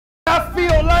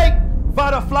don't like,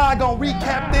 Vada Fly gonna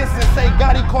recap this and say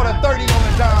Gotti caught a 30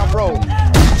 on the John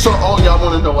Road. So all y'all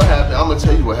wanna know what happened? I'm gonna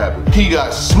tell you what happened. He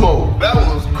got smoked. That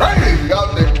was crazy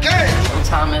out the game.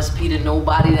 Sometimes SP to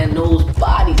nobody that knows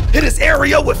body. Hit his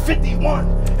area with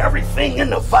 51. Everything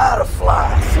in the Vada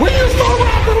Fly. When you start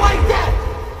rapping like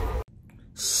that?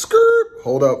 Skirt.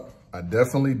 Hold up. I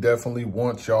definitely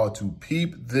want y'all to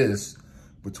peep this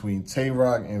between Tay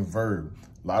Roc and Verb.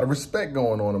 A lot of respect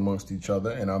going on amongst each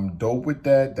other, and I'm dope with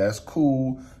that. That's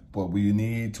cool. But we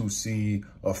need to see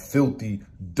a filthy,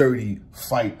 dirty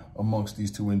fight amongst these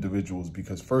two individuals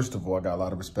because, first of all, I got a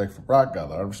lot of respect for Roc, got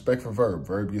a lot of respect for Verb.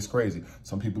 Verb is crazy.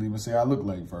 Some people even say I look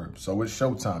like Verb. So it's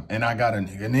Showtime. And I got a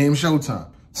nigga named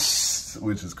Showtime,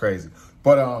 which is crazy.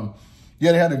 But,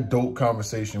 yeah, they had a dope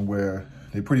conversation where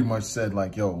they pretty much said,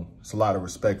 like, yo, it's a lot of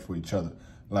respect for each other.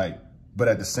 Like, but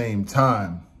at the same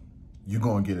time, you're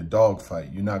going to get a dog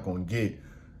fight. You're not going to get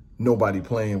nobody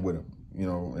playing with him, you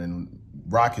know, and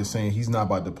Roc is saying he's not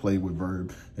about to play with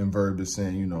Verb, and Verb is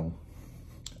saying, you know,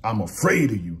 I'm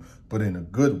afraid of you, but in a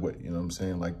good way. You know what I'm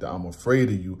saying? Like, I'm afraid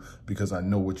of you because I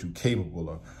know what you're capable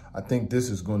of. I think this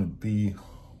is going to be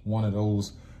one of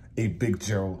those, a Big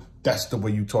Gerald, that's the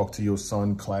way you talk to your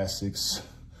son classics.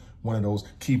 One of those,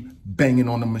 keep banging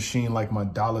on the machine like my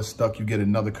dollar stuck. You get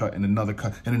another cut and another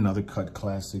cut and another cut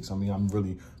classics. I mean, I'm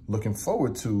really looking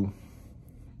forward to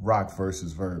Roc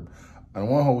versus Verb. I don't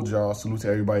want to hold y'all. Salute to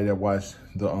everybody that watched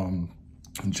the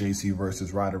JC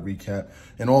versus Ryder recap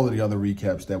and all of the other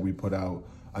recaps that we put out.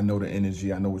 I know the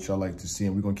energy. I know what y'all like to see,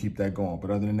 and we're going to keep that going. But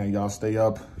other than that, y'all stay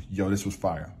up. Yo, this was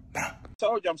fire. I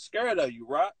told you I'm scared of you,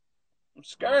 Roc. I'm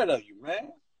scared of you, man.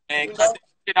 Man, cut that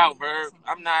shit out, Verb.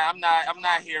 I'm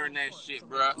not hearing that shit,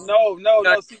 bro. No.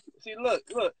 See, look.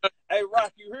 Hey,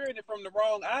 Roc, you hearing it from the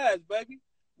wrong eyes, baby.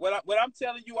 When I'm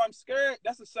telling you I'm scared,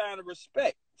 that's a sign of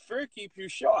respect. Fear keep you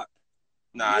sharp.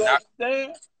 Nah, you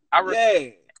understand?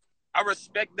 I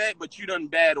respect that, but you done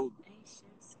battled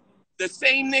the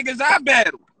same niggas I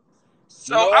battled.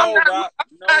 So no, I'm not Roc,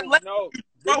 letting no. you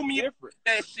throw me different.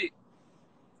 That shit.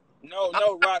 No,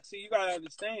 Roc. See, you gotta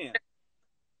understand.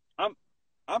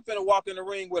 I'm finna walk in the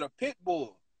ring with a pit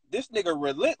bull. This nigga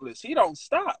relentless. He don't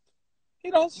stop.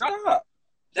 Stop.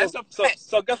 That's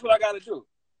so guess what I gotta do?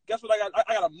 Guess what I got?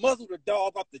 I gotta muzzle the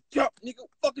dog off the jump, nigga. What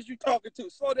the fuck is you talking to?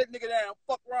 Slow that nigga down.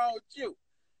 Fuck wrong with you?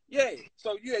 Yeah.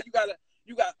 So yeah, you got.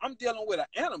 I'm dealing with an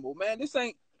animal, man. This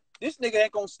nigga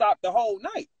ain't gonna stop the whole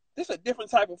night. This a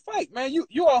different type of fight, man.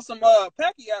 You on some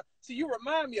Pacquiao. See, you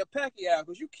remind me of Pacquiao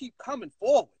because you keep coming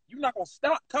forward. You're not gonna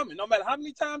stop coming, no matter how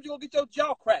many times you gonna get your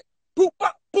jaw cracked. Boop,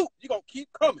 bop, boop. You gonna keep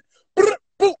coming. Boop,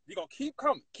 boop. You gonna keep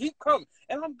coming,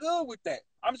 and I'm good with that.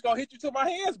 I'm just gonna hit you till my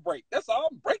hands break. That's all.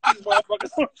 I'm break these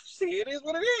motherfuckers. Shit, it is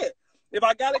what it is. If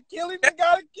I gotta kill him, I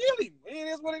gotta kill him. It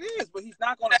is what it is. But he's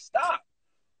not gonna stop.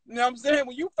 You know what I'm saying?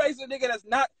 When you face a nigga that's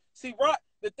not, see, Roc.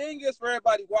 The thing is, for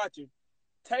everybody watching,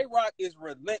 Tay Roc is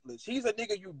relentless. He's a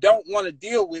nigga you don't want to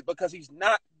deal with because he's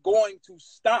not going to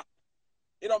stop.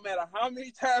 It don't matter how many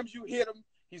times you hit him,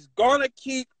 he's gonna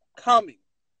keep coming.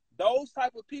 Those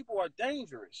type of people are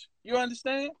dangerous. You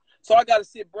understand? So I got to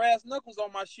sit brass knuckles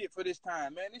on my shit for this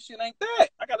time, man. This shit ain't that.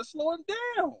 I got to slow him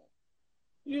down.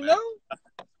 You know?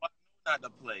 I know not to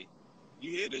play.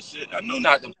 You hear this shit? I know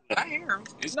not to play. I hear him.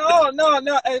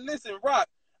 No. Hey, listen, Roc.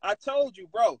 I told you,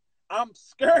 bro. I'm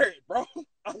scared, bro.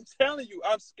 I'm telling you,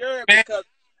 I'm scared, man, because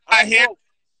I hear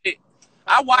it.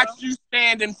 I watched you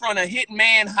stand in front of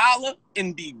Hitman Holla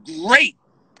and be great.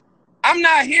 I'm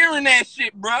not hearing that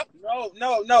shit, bro. No.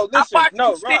 Listen, I watched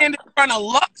you stand in front of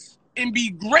Lux and be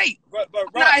great. But I'm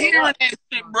not hearing that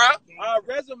shit, bro. Our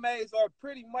resumes are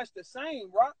pretty much the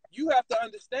same, Roc. You have to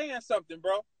understand something,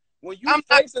 bro. When you I'm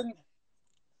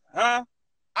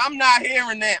not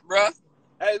hearing that, bro.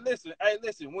 Hey,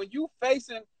 listen. When you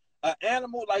facing an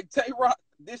animal like Tay Roc,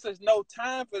 this is no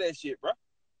time for that shit, bro.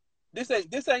 This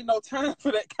ain't no time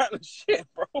for that kind of shit,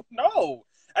 bro. No.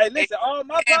 Hey, listen, all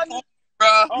my partners,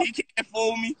 bro, he can't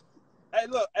fool me. Hey,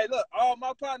 look, all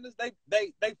my partners, they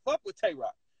fuck with Tay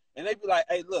Roc. And they be like,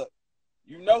 hey, look,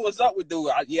 you know what's up with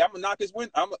dude. I'm gonna knock his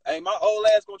window. My old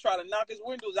ass gonna try to knock his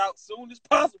windows out soon as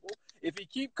possible. If he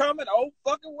keep coming, oh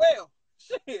fucking well.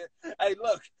 Shit. Hey,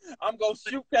 look, I'm gonna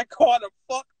shoot that car the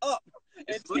fuck up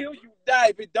until you die.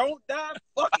 If it don't die,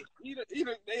 fuck it.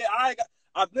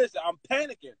 Listen, I'm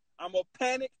panicking. I'm a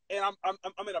panic, and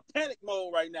I'm in a panic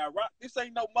mode right now, Roc. This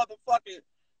ain't no motherfucking.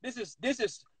 This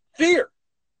is fear.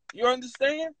 You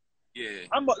understand? Yeah.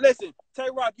 Listen, Tay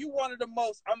Roc, you one of the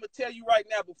most. I'm gonna tell you right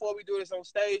now before we do this on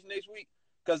stage next week,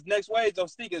 because next Waves on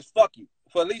Sneakers fuck you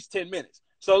for at least 10 minutes.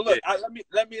 So look,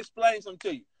 let me explain something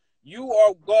to you. You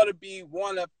are gonna be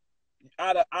one of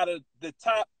out of the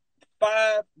top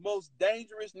 5 most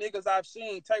dangerous niggas I've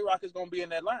seen, Tay Roc is gonna be in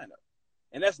that lineup.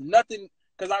 And that's nothing,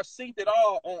 because I've seen it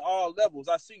all on all levels.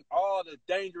 I've seen all the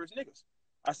dangerous niggas.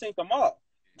 I seen them all.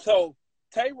 So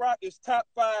Tay Roc is top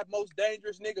 5 most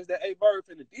dangerous niggas that A Verb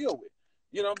finna deal with.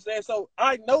 You know what I'm saying? So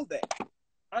I know that.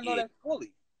 I know that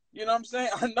fully. You know what I'm saying?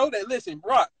 I know that. Listen,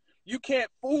 Roc, you can't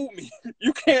fool me.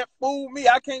 You can't fool me.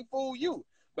 I can't fool you.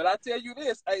 But I tell you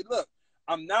this, hey, look,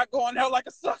 I'm not going out like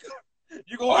a sucker.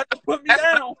 You're going to have to put me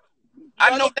down.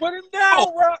 I know. Put him down,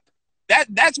 Roc.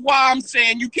 That's why I'm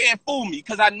saying you can't fool me,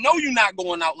 because I know you're not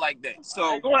going out like that. So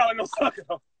I ain't going out like no sucker,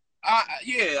 though.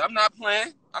 Yeah, I'm not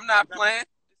playing. I'm not playing.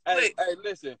 Hey,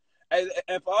 listen. Hey,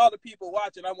 and for all the people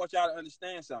watching, I want y'all to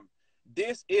understand something.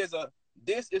 This is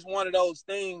one of those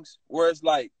things where it's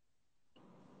like,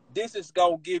 this is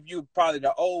gonna give you probably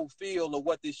the old feel of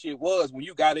what this shit was when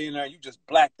you got in there and you just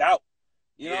blacked out.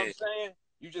 You know what I'm saying?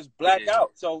 You just blacked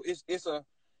out. So it's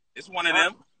one of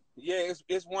them. Yeah,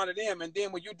 it's one of them. And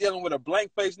then when you dealing with a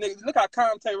blank face nigga, look how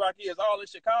calm Tay Roc is, all in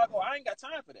Chicago. I ain't got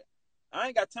time for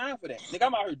that. Nigga,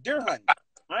 I'm out here deer hunting.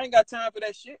 I ain't got time for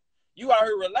that shit. You out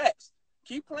here relaxed.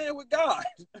 Keep playing with God.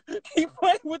 Keep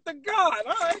playing with the God.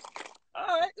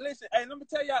 All right. Listen, hey, I'm gonna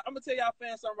tell y'all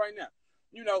fans something right now.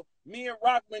 You know, me and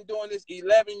Roc been doing this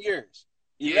 11 years.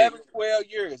 12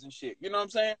 years and shit. You know what I'm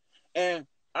saying? And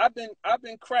I've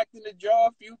been cracked in the jaw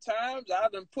a few times.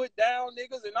 I've been put down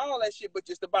niggas and all that shit, but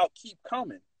just about keep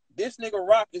coming. This nigga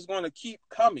Roc is gonna keep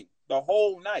coming the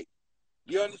whole night.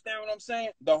 You understand what I'm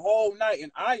saying? The whole night.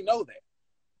 And I know that.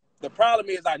 The problem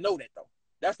is I know that though.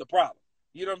 That's the problem.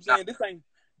 You know what I'm saying? This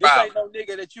ain't no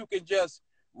nigga that you can just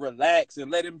relax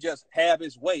and let him just have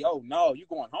his way. Oh no, you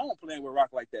going home playing with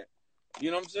Roc like that. You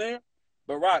know what I'm saying?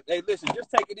 But Roc, hey, listen, just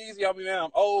take it easy on me, man. I'm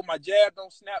old. My jab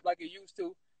don't snap like it used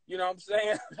to. You know what I'm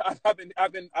saying?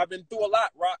 I've been through a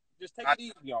lot, Roc. Just take it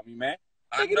easy on me, man.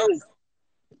 Take it easy.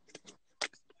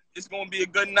 It's gonna be a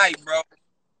good night, bro.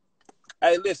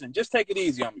 Hey, listen, just take it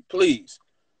easy on me, please.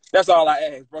 That's all I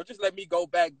ask, bro. Just let me go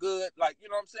back good. Like, you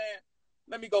know what I'm saying?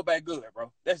 Let me go back good,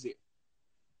 bro. That's it.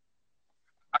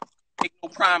 I make no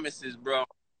promises, bro.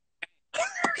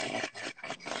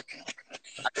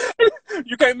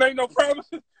 You can't make no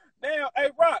promises? Damn, hey,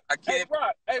 Roc. I can't.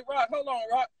 Hey, Roc, hold on,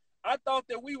 Roc. I thought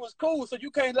that we was cool, so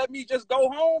you can't let me just go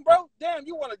home, bro? Damn,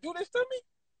 you want to do this to me?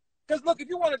 Because, look, if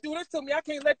you want to do this to me, I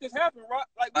can't let this happen, Roc.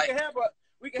 Like,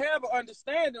 we can have an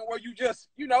understanding where you just,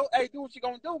 you know, hey, do what you're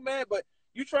going to do, man. But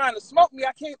you trying to smoke me,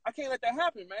 I can't let that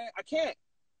happen, man. I can't.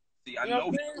 See, I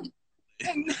know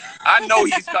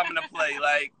he's coming to play.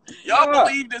 Like, y'all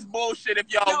believe this bullshit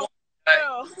if y'all want. Like,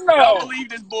 y'all believe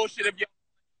this bullshit if y'all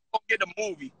gonna get a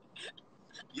movie.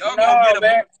 Y'all gonna get a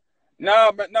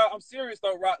movie. No, I'm serious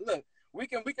though, Roc. Look, we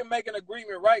can make an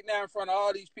agreement right now in front of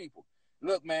all these people.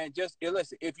 Look, man, just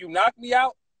listen. If you knock me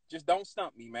out, just don't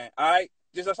stump me, man. All right,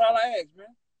 that's all I ask, man.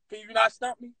 Can you not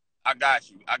stump me? I got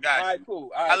you. All right,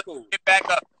 cool. All right, cool. Get back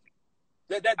up.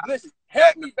 Listen,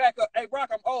 help me back up. Hey, Roc,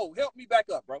 I'm old. Help me back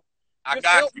up, bro. Just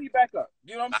help me back up.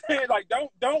 You know what I'm saying? Like,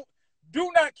 do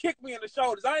not kick me in the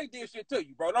shoulders. I ain't did shit to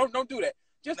you, bro. Don't do that.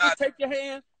 Just take your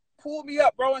hand, pull me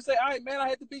up, bro, and say, all right, man, I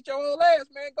had to beat your old ass,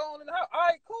 man. Go on in the house. All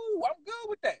right, cool. I'm good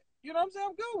with that. You know what I'm saying?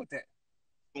 I'm good with that.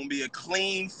 It's gonna be a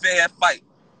clean, fair fight.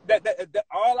 That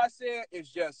all I said is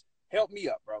just help me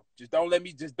up, bro. Just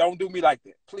don't do me like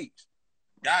that, please.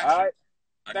 Got you. All right.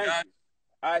 Thank you.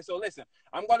 All right, so listen,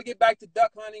 I'm gonna get back to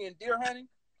duck hunting and deer hunting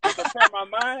to prepare my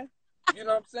mind. You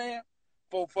know what I'm saying?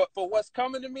 For what's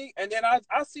coming to me, and then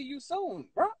I'll see you soon,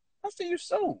 bro. I'll see you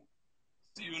soon.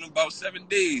 See you in about 7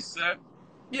 days, sir.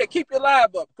 Yeah, keep your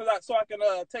live up, so I can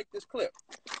take this clip,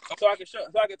 so I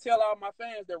can tell all my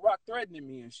fans that Roc threatening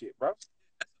me and shit, bro.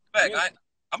 That's a fact.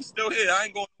 I'm still here. I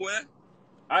ain't going nowhere.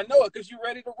 I know it, because you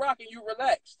ready to rock and you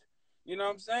relaxed. You know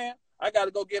what I'm saying? I got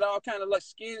to go get all kind of like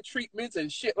skin treatments and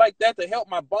shit like that to help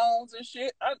my bones and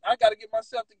shit. I got to get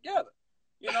myself together.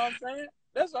 You know what I'm saying?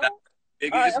 That's all.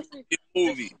 It's a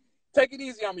movie. Take it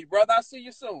easy on me, brother. I'll see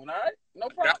you soon, all right? No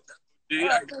problem. Yeah. All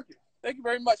right, thank you. Thank you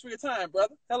very much for your time,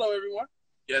 brother. Hello, everyone.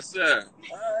 Yes, sir.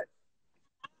 All right.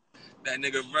 That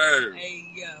nigga Verb.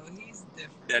 Hey, yo, he's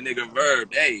different. That nigga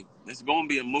Verb. Hey, it's gonna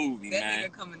be a movie, that man.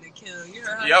 Nigga coming to kill. You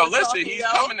heard yo, listen, he's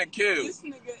coming to kill. This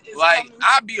nigga is like, coming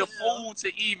I'd to be kill. a fool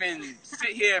to even sit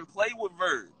here and play with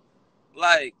Verb.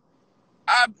 Like,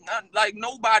 like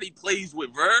nobody plays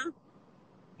with Verb.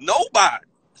 Nobody.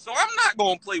 So I'm not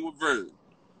gonna play with Verb.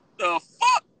 The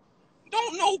fuck?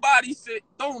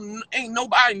 Ain't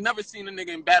nobody never seen a nigga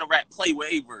in battle rap play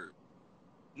with a Verb.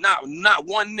 Not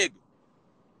one nigga.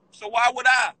 So why would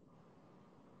I?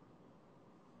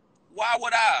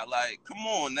 Like, come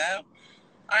on now.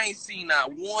 I ain't seen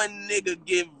not one nigga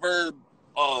give Verb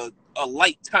a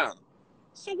light time.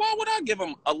 So why would I give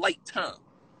him a light time?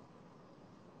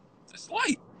 That's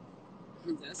light.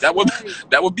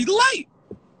 That would be light.